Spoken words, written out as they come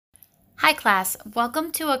Hi class,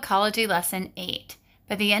 welcome to Ecology Lesson 8.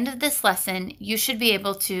 By the end of this lesson, you should be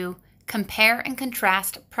able to compare and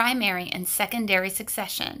contrast primary and secondary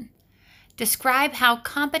succession, describe how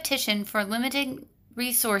competition for limited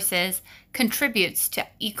resources contributes to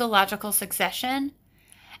ecological succession,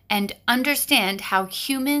 and understand how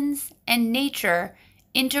humans and nature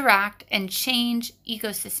interact and change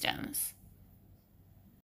ecosystems.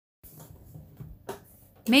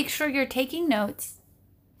 Make sure you're taking notes,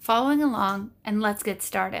 following along, and let's get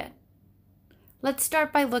started. Let's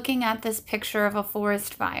start by looking at this picture of a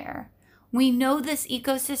forest fire. We know this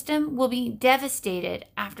ecosystem will be devastated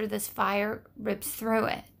after this fire rips through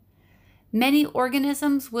it. Many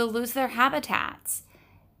organisms will lose their habitats.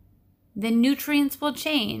 The nutrients will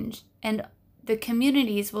change, and the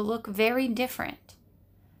communities will look very different.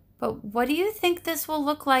 But what do you think this will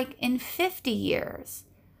look like in 50 years?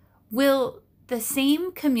 Will the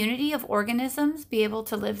same community of organisms be able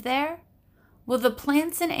to live there? Will the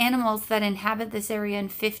plants and animals that inhabit this area in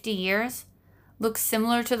 50 years look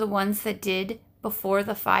similar to the ones that did before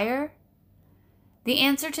the fire? The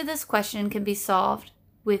answer to this question can be solved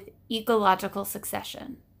with ecological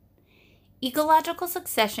succession. Ecological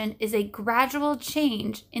succession is a gradual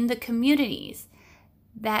change in the communities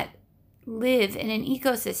that live in an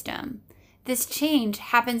ecosystem. This change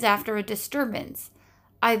happens after a disturbance,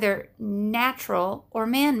 either natural or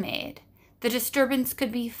man-made. The disturbance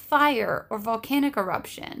could be fire or volcanic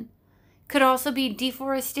eruption. Could also be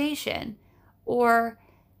deforestation or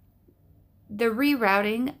the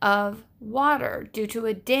rerouting of water due to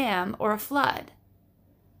a dam or a flood.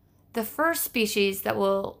 The first species that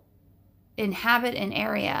will inhabit an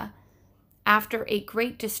area after a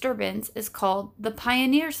great disturbance is called the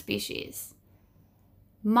pioneer species.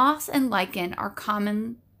 Moss and lichen are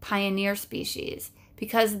common pioneer species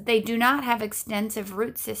because they do not have extensive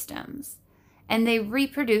root systems, and they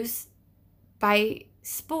reproduce by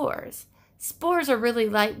spores. Spores are really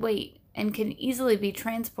lightweight and can easily be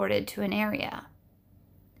transported to an area.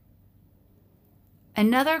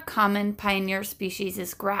 Another common pioneer species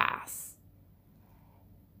is grass.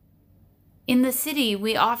 In the city,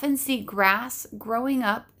 we often see grass growing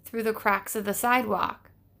up through the cracks of the sidewalk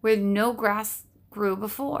where no grass grew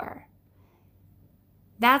before.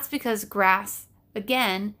 That's because grass,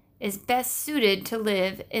 again, is best suited to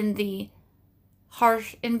live in the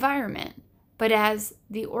harsh environment. But as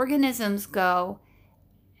the organisms go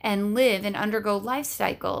and live and undergo life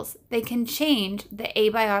cycles, they can change the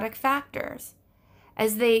abiotic factors.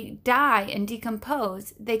 As they die and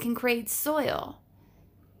decompose, they can create soil.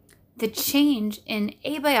 The change in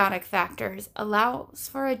abiotic factors allows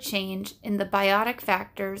for a change in the biotic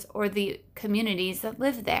factors or the communities that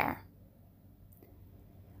live there.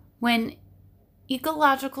 When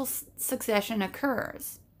ecological succession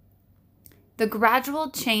occurs, the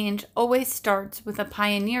gradual change always starts with a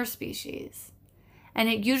pioneer species, and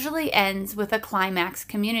it usually ends with a climax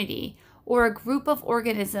community or a group of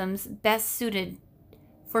organisms best suited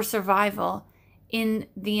for survival in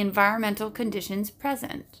the environmental conditions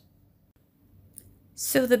present.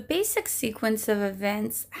 So the basic sequence of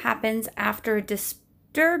events happens after a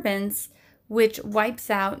disturbance which wipes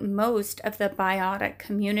out most of the biotic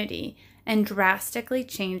community and drastically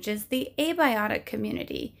changes the abiotic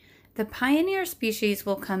community. The pioneer species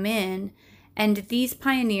will come in, and these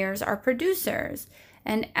pioneers are producers.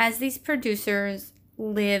 And as these producers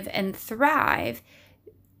live and thrive,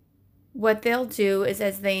 what they'll do is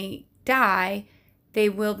as they die, they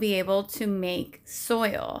will be able to make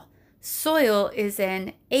soil. Soil is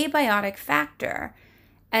an abiotic factor.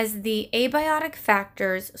 As the abiotic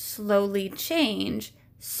factors slowly change,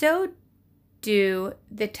 so do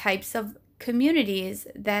the types of communities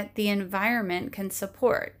that the environment can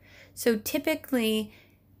support. So typically,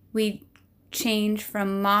 we change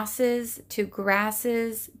from mosses to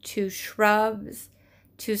grasses to shrubs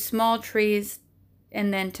to small trees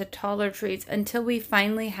and then to taller trees until we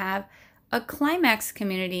finally have a climax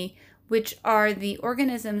community, which are the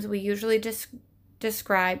organisms we usually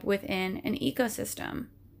describe within an ecosystem.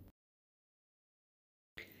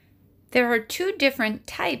 There are two different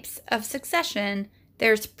types of succession.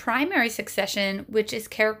 There's primary succession, which is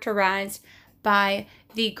characterized by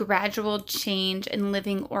the gradual change in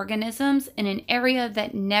living organisms in an area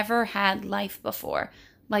that never had life before,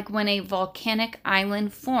 like when a volcanic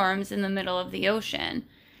island forms in the middle of the ocean.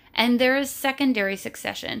 And there is secondary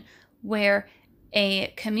succession, where a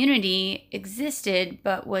community existed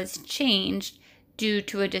but was changed due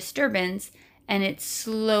to a disturbance, and it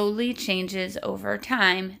slowly changes over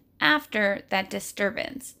time after that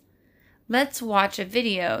disturbance. Let's watch a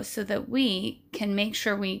video so that we can make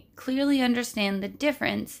sure we clearly understand the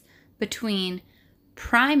difference between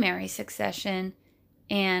primary succession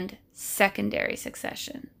and secondary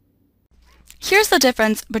succession. Here's the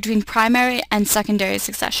difference between primary and secondary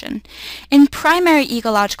succession. In primary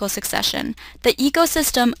ecological succession, the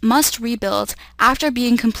ecosystem must rebuild after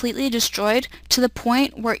being completely destroyed to the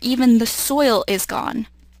point where even the soil is gone.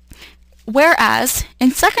 Whereas,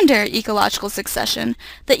 in secondary ecological succession,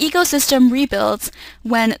 the ecosystem rebuilds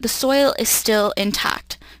when the soil is still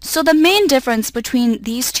intact. So the main difference between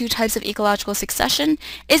these two types of ecological succession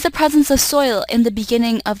is the presence of soil in the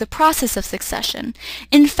beginning of the process of succession.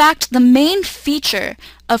 In fact, the main feature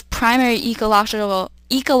of primary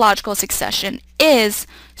ecological succession is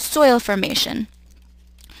soil formation.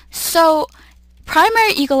 So,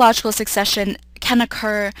 primary ecological succession can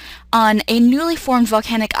occur on a newly formed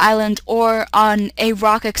volcanic island or on a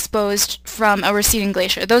rock exposed from a receding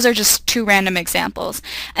glacier. Those are just two random examples.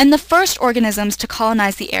 And the first organisms to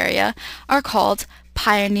colonize the area are called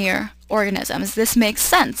pioneer organisms. This makes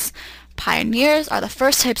sense. Pioneers are the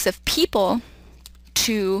first types of people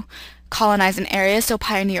to colonize an area, so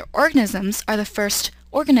pioneer organisms are the first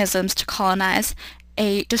organisms to colonize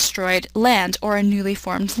a destroyed land or a newly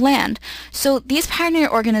formed land. So these pioneer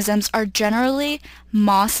organisms are generally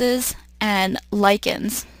mosses and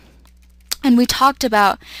lichens. And we talked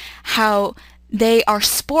about how they are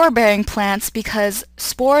spore-bearing plants because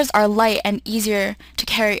spores are light and easier to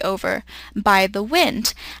carry over by the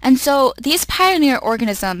wind. And so these pioneer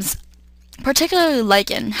organisms, particularly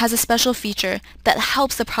lichen, has a special feature that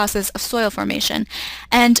helps the process of soil formation.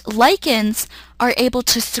 And lichens are able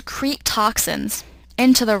to secrete toxins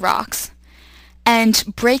into the rocks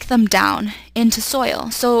and break them down into soil.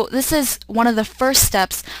 So this is one of the first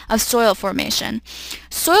steps of soil formation.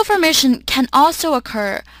 Soil formation can also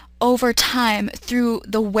occur over time through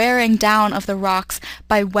the wearing down of the rocks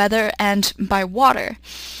by weather and by water.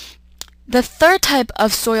 The third type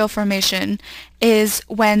of soil formation is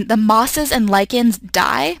when the mosses and lichens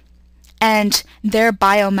die and their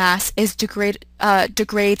biomass is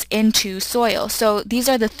degrades into soil. So these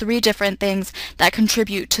are the three different things that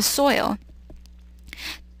contribute to soil.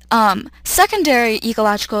 Secondary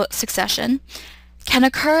ecological succession can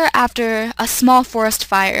occur after a small forest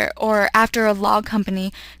fire or after a log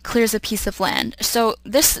company clears a piece of land. So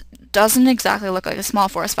this doesn't exactly look like a small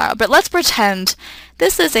forest fire, but let's pretend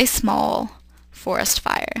this is a small forest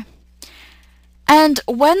fire. And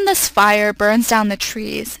when this fire burns down the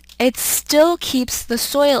trees, it still keeps the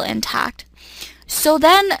soil intact. So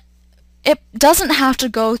then it doesn't have to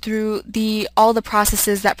go through all the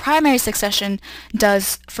processes that primary succession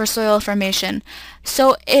does for soil formation.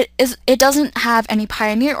 So it doesn't have any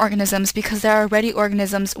pioneer organisms because there are already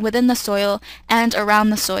organisms within the soil and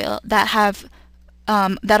around the soil that have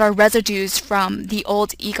that are residues from the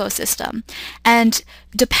old ecosystem. And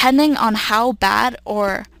depending on how bad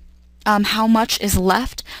or how much is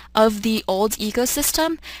left of the old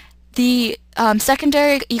ecosystem, the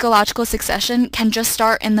secondary ecological succession can just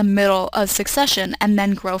start in the middle of succession and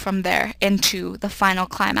then grow from there into the final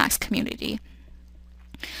climax community.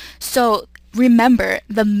 So remember,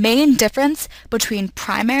 the main difference between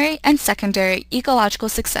primary and secondary ecological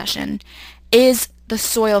succession is the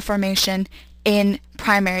soil formation in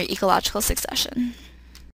primary ecological succession.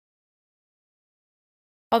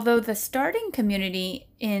 Although the starting community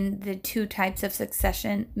in the two types of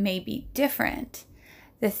succession may be different,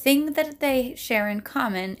 the thing that they share in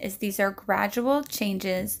common is these are gradual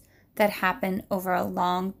changes that happen over a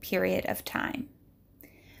long period of time.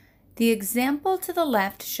 The example to the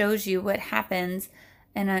left shows you what happens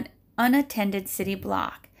in an unattended city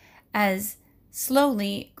block as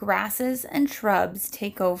slowly grasses and shrubs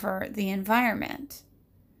take over the environment.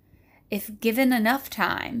 If given enough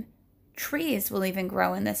time, trees will even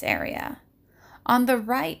grow in this area. On the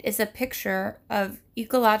right is a picture of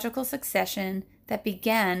ecological succession that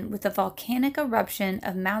began with the volcanic eruption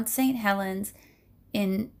of Mount St. Helens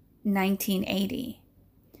in 1980.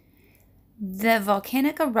 The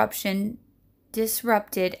volcanic eruption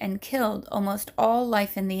disrupted and killed almost all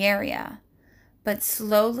life in the area, but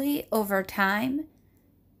slowly over time,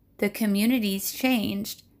 the communities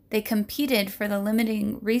changed. They competed for the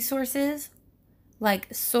limiting resources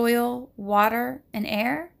like soil, water, and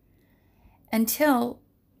air until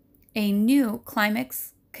a new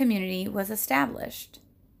climax community was established.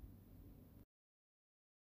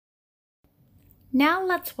 Now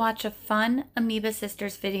let's watch a fun Amoeba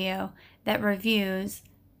Sisters video that reviews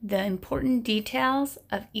the important details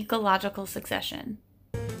of ecological succession.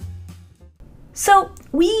 So,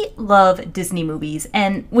 we love Disney movies,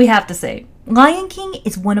 and we have to say, Lion King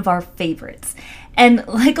is one of our favorites. And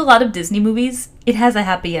like a lot of Disney movies, it has a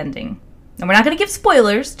happy ending. And we're not going to give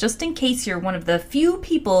spoilers, just in case you're one of the few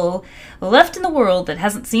people left in the world that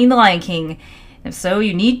hasn't seen The Lion King. If so,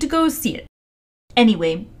 you need to go see it.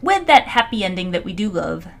 Anyway, with that happy ending that we do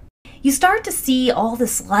love, you start to see all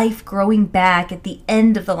this life growing back at the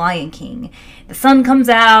end of The Lion King. The sun comes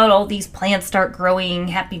out, all these plants start growing,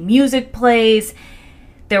 happy music plays.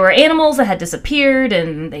 There were animals that had disappeared,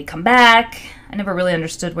 and they come back. I never really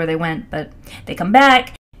understood where they went, but they come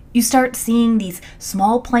back. You start seeing these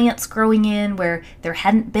small plants growing in where there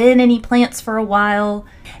hadn't been any plants for a while.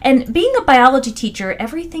 And being a biology teacher,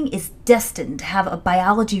 everything is destined to have a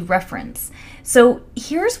biology reference. So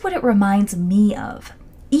here's what it reminds me of.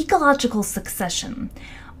 Ecological succession.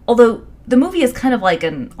 Although the movie is kind of like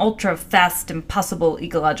an ultra-fast, impossible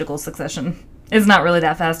ecological succession. It's not really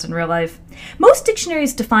that fast in real life. Most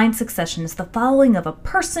dictionaries define succession as the following of a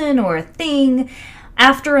person or a thing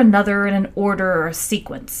after another in an order or a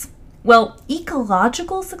sequence. Well,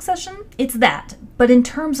 ecological succession, it's that, but in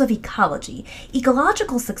terms of ecology.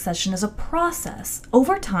 Ecological succession is a process,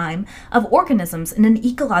 over time, of organisms in an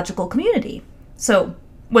ecological community. So,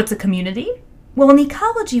 what's a community? Well, in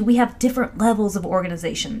ecology, we have different levels of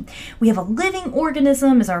organization. We have a living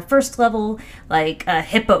organism as our first level, like a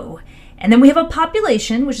hippo. And then we have a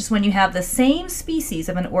population, which is when you have the same species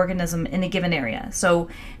of an organism in a given area. So,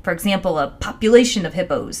 for example, a population of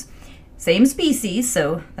hippos. Same species,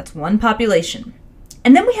 so that's one population.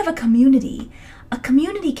 And then we have a community. A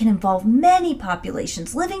community can involve many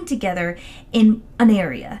populations living together in an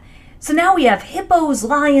area. So now we have hippos,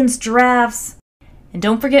 lions, giraffes, and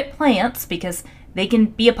don't forget plants, because they can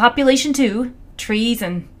be a population too. Trees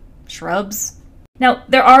and shrubs. Now,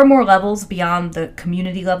 there are more levels beyond the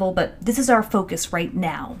community level, but this is our focus right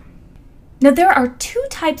now. Now, there are two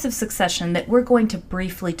types of succession that we're going to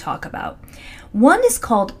briefly talk about. One is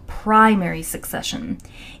called primary succession.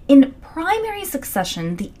 In primary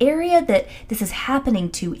succession, the area that this is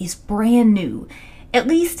happening to is brand new, at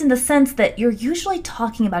least in the sense that you're usually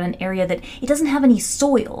talking about an area that it doesn't have any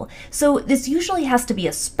soil. So this usually has to be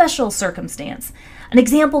a special circumstance. An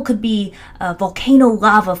example could be a volcano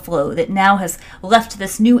lava flow that now has left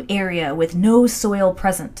this new area with no soil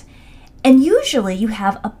present. And usually you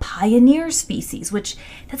have a pioneer species, which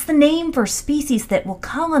that's the name for species that will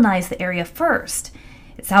colonize the area first.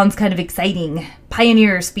 It sounds kind of exciting.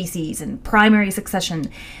 Pioneer species and primary succession.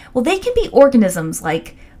 Well, they can be organisms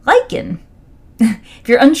like lichen. If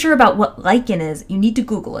you're unsure about what lichen is, you need to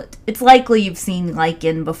Google it. It's likely you've seen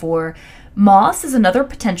lichen before. Moss is another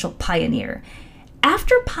potential pioneer.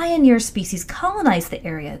 After pioneer species colonize the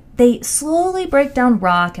area, they slowly break down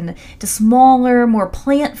rock into smaller, more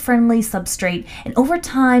plant-friendly substrate, and over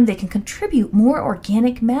time they can contribute more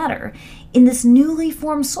organic matter in this newly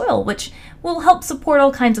formed soil, which will help support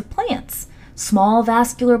all kinds of plants. Small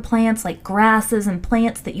vascular plants like grasses and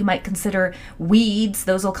plants that you might consider weeds,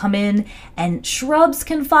 those will come in, and shrubs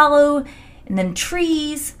can follow, and then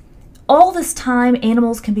trees. All this time,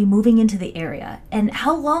 animals can be moving into the area, and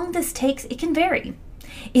how long this takes, it can vary.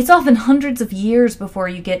 It's often hundreds of years before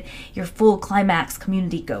you get your full climax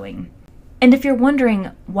community going. And if you're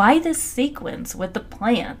wondering, why this sequence with the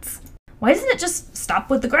plants? Why doesn't it just stop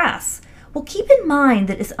with the grass? Well, keep in mind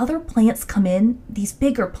that as other plants come in, these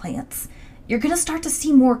bigger plants, you're going to start to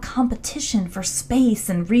see more competition for space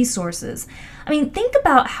and resources. I mean, think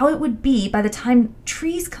about how it would be by the time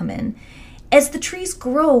trees come in. As the trees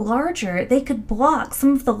grow larger, they could block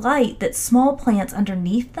some of the light that small plants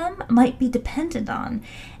underneath them might be dependent on.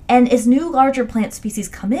 And as new larger plant species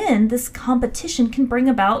come in, this competition can bring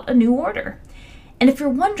about a new order. And if you're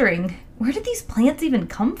wondering, where did these plants even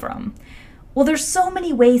come from? Well, there's so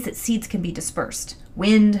many ways that seeds can be dispersed.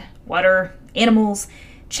 Wind, water, animals.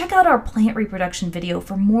 Check out our plant reproduction video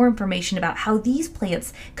for more information about how these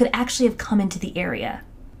plants could actually have come into the area.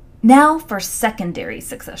 Now for secondary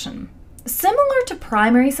succession. Similar to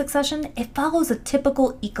primary succession, it follows a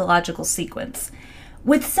typical ecological sequence.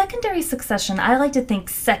 With secondary succession, I like to think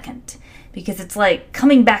second, because it's like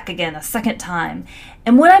coming back again a second time.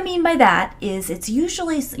 And what I mean by that is it's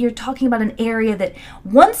usually you're talking about an area that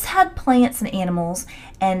once had plants and animals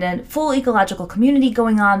and a full ecological community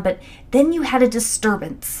going on, but then you had a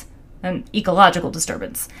disturbance, an ecological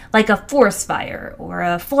disturbance, like a forest fire or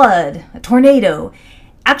a flood, a tornado.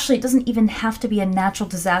 Actually, it doesn't even have to be a natural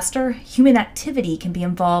disaster. Human activity can be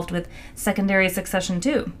involved with secondary succession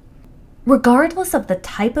too. Regardless of the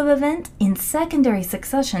type of event, in secondary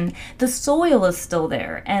succession, the soil is still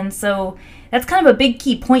there. And so that's kind of a big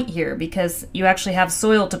key point here because you actually have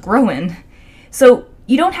soil to grow in. So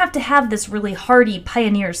you don't have to have this really hardy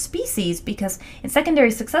pioneer species because in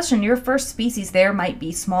secondary succession, your first species there might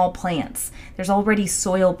be small plants. There's already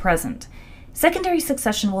soil present. Secondary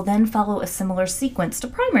succession will then follow a similar sequence to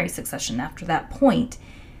primary succession after that point.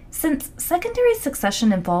 Since secondary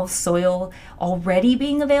succession involves soil already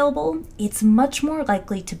being available, it's much more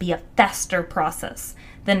likely to be a faster process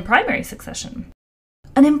than primary succession.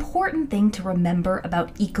 An important thing to remember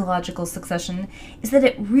about ecological succession is that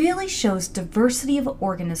it really shows diversity of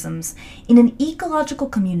organisms in an ecological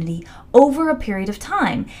community over a period of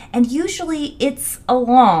time, and usually it's a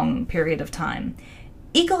long period of time.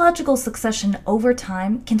 Ecological succession over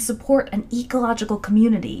time can support an ecological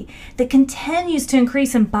community that continues to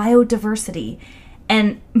increase in biodiversity,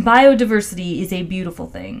 and biodiversity is a beautiful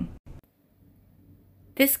thing.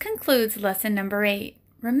 This concludes lesson number 8.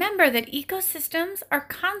 Remember that ecosystems are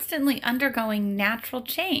constantly undergoing natural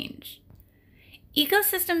change.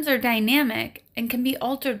 Ecosystems are dynamic and can be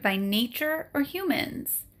altered by nature or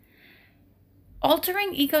humans.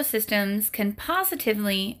 Altering ecosystems can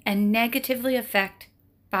positively and negatively affect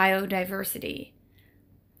biodiversity.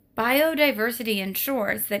 Biodiversity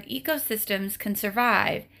ensures that ecosystems can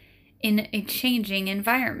survive in a changing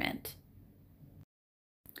environment.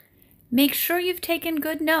 Make sure you've taken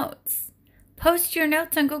good notes. Post your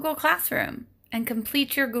notes on Google Classroom and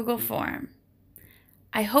complete your Google form.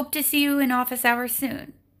 I hope to see you in office hours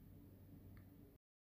soon.